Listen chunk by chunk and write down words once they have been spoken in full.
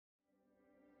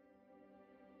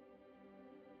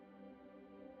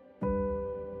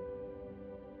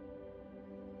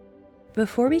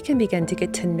Before we can begin to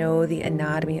get to know the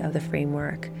anatomy of the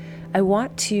framework, I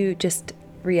want to just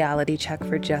reality check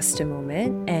for just a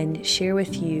moment and share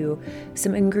with you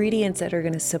some ingredients that are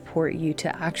going to support you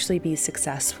to actually be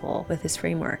successful with this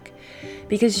framework.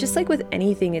 Because just like with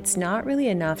anything, it's not really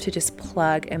enough to just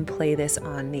plug and play this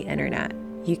on the internet.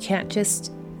 You can't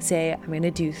just say, I'm going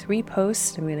to do 3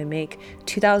 posts, I'm going to make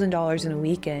 $2,000 in a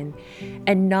weekend,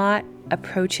 and not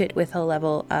approach it with a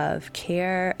level of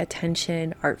care,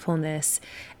 attention, artfulness,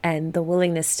 and the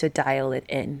willingness to dial it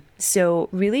in. So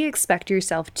really expect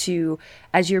yourself to,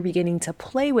 as you're beginning to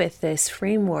play with this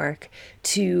framework,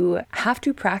 to have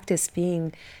to practice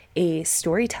being a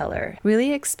storyteller.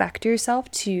 Really expect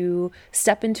yourself to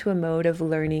step into a mode of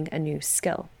learning a new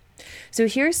skill. So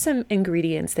here's some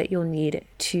ingredients that you'll need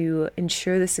to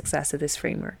ensure the success of this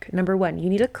framework. Number 1, you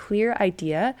need a clear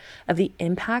idea of the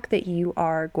impact that you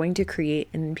are going to create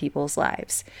in people's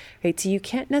lives, right? So you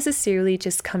can't necessarily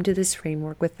just come to this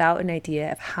framework without an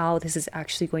idea of how this is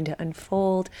actually going to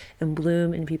unfold and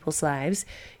bloom in people's lives.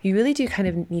 You really do kind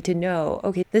of need to know,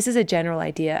 okay, this is a general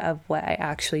idea of what I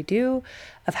actually do,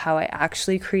 of how I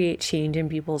actually create change in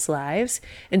people's lives.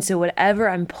 And so whatever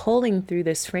I'm pulling through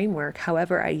this framework,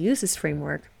 however I use this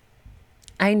framework,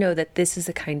 I know that this is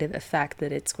the kind of effect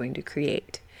that it's going to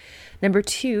create. Number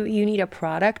 2, you need a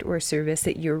product or a service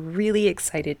that you're really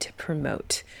excited to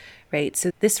promote, right?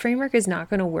 So this framework is not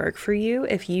going to work for you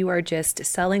if you are just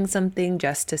selling something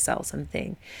just to sell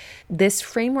something. This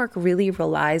framework really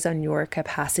relies on your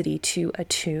capacity to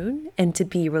attune and to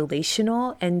be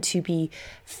relational and to be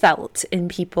felt in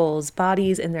people's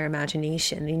bodies and their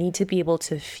imagination. They need to be able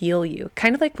to feel you.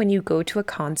 Kind of like when you go to a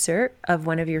concert of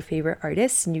one of your favorite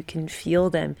artists and you can feel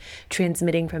them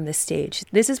transmitting from the stage.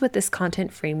 This is what this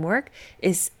content framework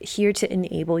is here to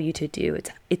enable you to do.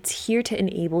 It's here to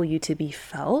enable you to be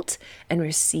felt and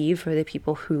received for the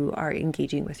people who are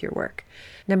engaging with your work.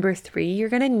 Number 3, you're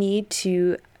going to need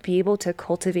to be able to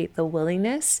cultivate the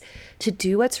willingness to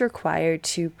do what's required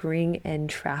to bring in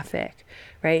traffic,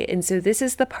 right? And so this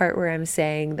is the part where I'm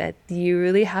saying that you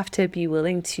really have to be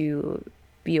willing to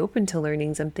be open to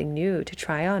learning something new, to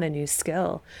try on a new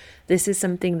skill. This is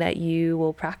something that you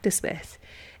will practice with.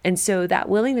 And so that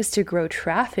willingness to grow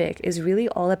traffic is really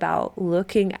all about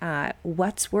looking at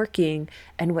what's working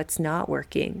and what's not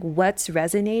working, what's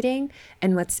resonating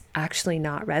and what's actually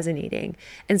not resonating.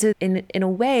 And so in a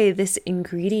way, this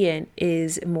ingredient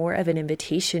is more of an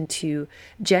invitation to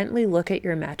gently look at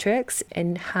your metrics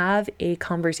and have a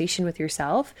conversation with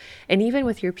yourself and even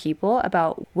with your people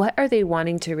about what are they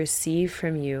wanting to receive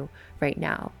from you right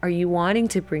now? Are you wanting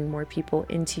to bring more people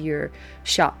into your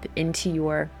shop, into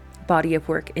your body of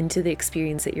work, into the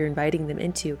experience that you're inviting them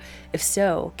into? If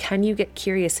so, can you get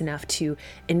curious enough to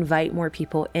invite more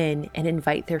people in and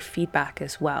invite their feedback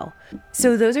as well?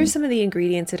 So those are some of the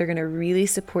ingredients that are going to really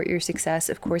support your success.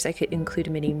 Of course, I could include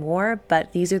many more,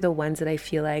 but these are the ones that I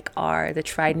feel like are the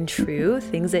tried and true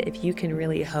things that if you can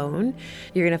really hone,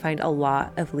 you're going to find a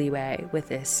lot of leeway with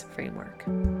this framework.